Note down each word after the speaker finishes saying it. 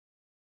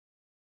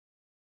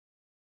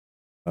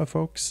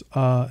Folks,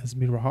 it's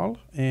me, Rahal,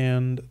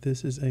 and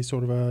this is a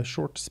sort of a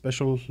short,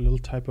 special little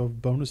type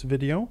of bonus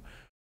video.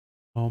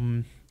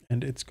 And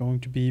it's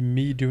going to be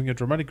me doing a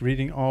dramatic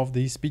reading of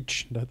the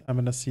speech that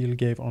Ammanas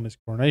gave on his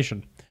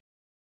coronation.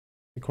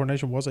 The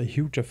coronation was a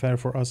huge affair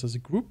for us as a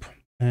group,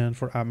 and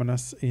for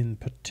Ammanas in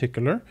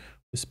particular.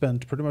 We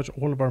spent pretty much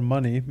all of our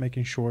money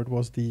making sure it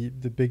was the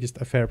biggest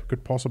affair we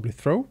could possibly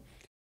throw.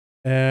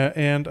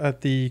 And at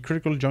the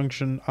critical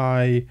junction,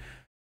 I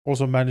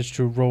also managed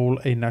to roll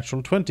a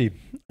natural 20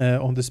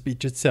 on the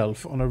speech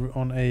itself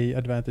on a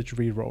advantage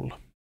reroll.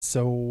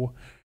 So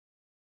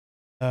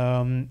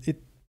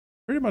it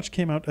pretty much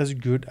came out as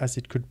good as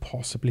it could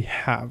possibly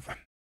have.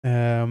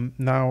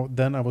 Now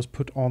then I was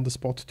put on the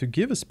spot to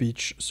give a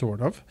speech, sort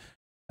of,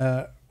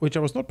 which I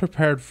was not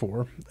prepared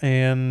for,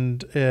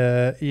 and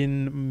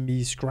in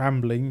me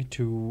scrambling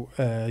to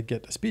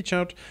get a speech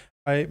out,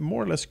 I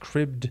more or less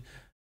cribbed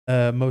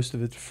most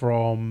of it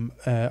from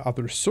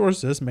other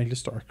sources, mainly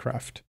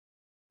StarCraft.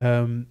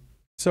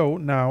 So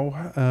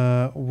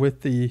now,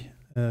 with the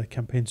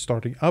campaign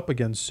starting up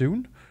again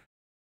soon,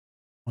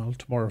 well,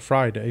 tomorrow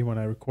Friday when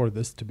I record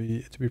this, to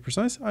be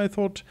precise, I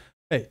thought,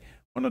 hey,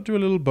 why not do a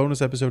little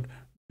bonus episode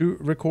to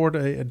record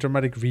a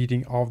dramatic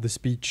reading of the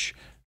speech,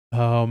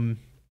 and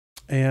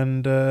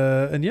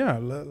yeah,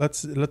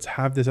 let's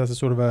have this as a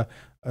sort of a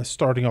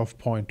starting off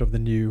point of the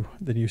new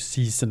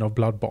season of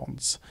Blood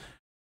Bonds.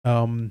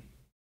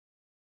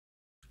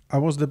 I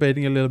was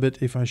debating a little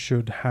bit if I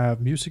should have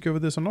music over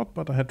this or not,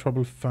 but I had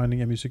trouble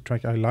finding a music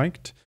track I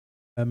liked,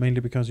 mainly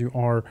because you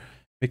are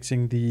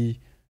mixing the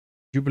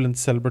jubilant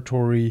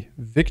celebratory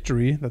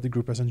victory that the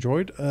group has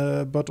enjoyed,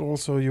 but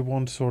also you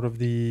want sort of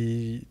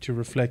to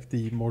reflect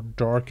the more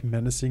dark,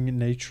 menacing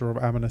nature of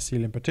Ammanas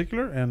in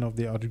particular and of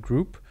the other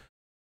group,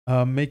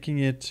 making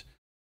it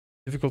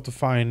difficult to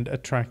find a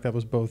track that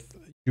was both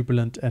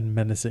jubilant and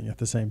menacing at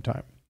the same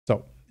time.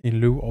 So in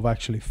lieu of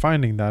actually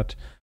finding that,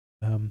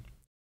 I'm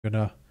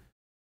gonna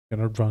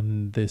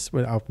run this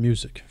without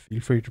music. Feel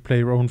free to play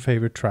your own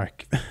favorite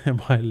track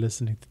while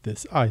listening to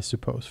this, I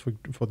suppose,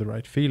 for the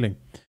right feeling.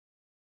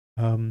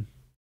 So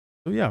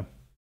yeah,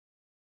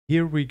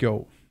 here we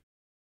go.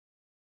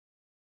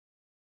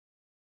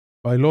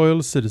 My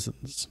loyal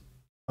citizens,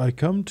 I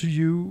come to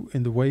you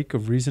in the wake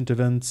of recent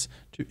events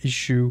to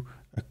issue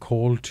a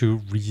call to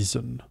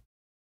reason.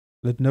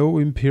 Let no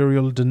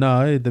imperial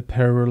deny the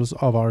perils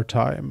of our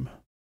time.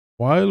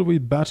 While we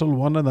battle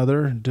one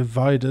another,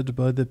 divided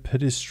by the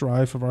petty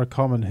strife of our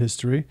common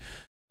history,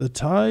 the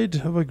tide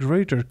of a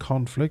greater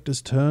conflict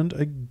is turned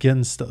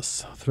against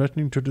us,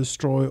 threatening to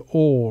destroy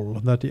all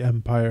that the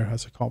Empire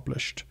has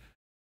accomplished.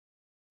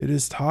 It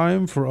is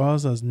time for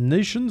us as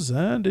nations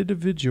and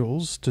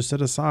individuals to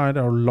set aside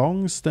our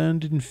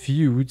long-standing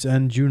feuds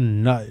and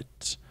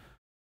unite.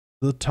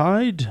 The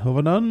tide of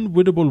an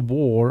unwinnable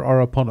war are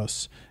upon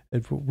us,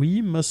 and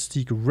we must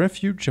seek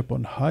refuge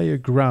upon higher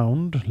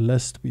ground,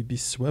 lest we be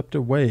swept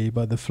away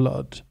by the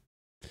flood.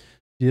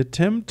 The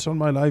attempt on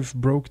my life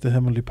broke the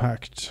heavenly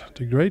pact,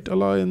 the great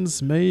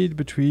alliance made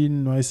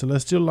between my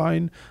celestial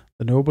line,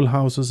 the noble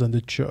houses, and the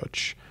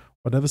church.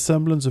 Whatever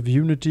semblance of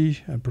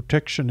unity and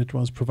protection it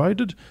once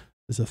provided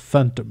is a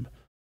phantom,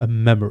 a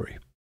memory.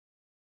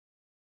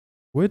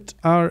 With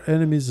our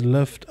enemies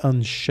left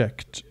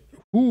unchecked,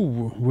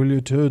 who will you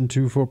turn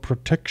to for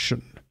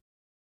protection?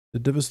 The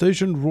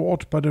devastation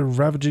wrought by the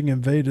ravaging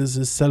invaders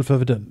is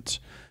self-evident.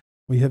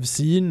 We have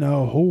seen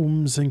our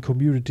homes and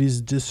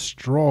communities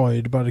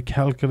destroyed by the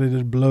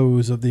calculated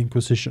blows of the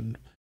Inquisition.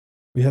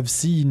 We have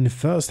seen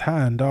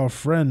firsthand our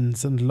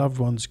friends and loved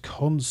ones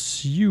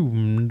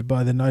consumed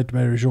by the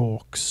nightmarish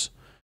orcs.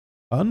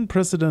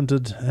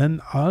 Unprecedented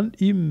and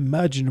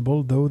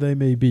unimaginable though they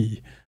may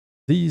be,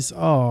 these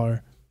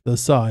are the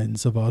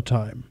signs of our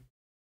time.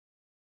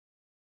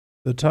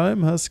 The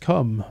time has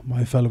come,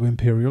 my fellow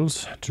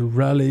Imperials, to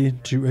rally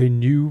to a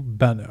new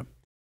banner.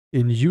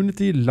 In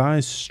unity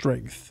lies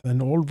strength,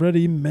 and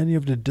already many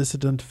of the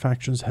dissident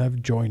factions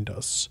have joined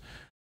us.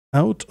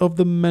 Out of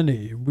the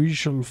many, we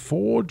shall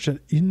forge an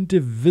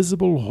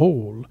indivisible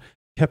whole,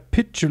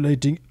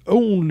 capitulating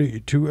only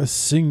to a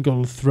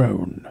single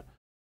throne.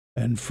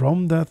 And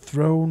from that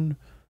throne,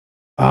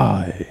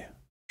 I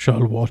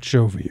shall watch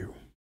over you.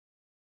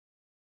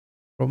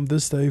 From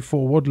this day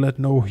forward, let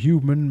no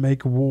human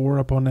make war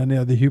upon any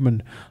other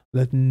human.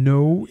 Let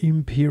no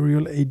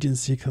imperial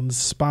agency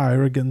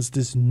conspire against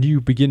this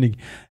new beginning,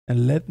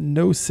 and let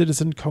no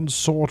citizen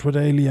consort with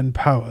alien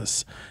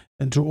powers.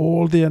 And to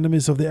all the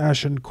enemies of the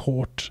Ashen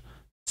Court,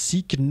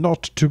 seek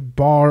not to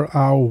bar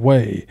our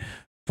way,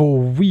 for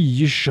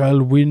we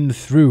shall win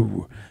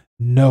through,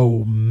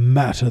 no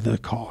matter the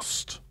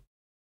cost.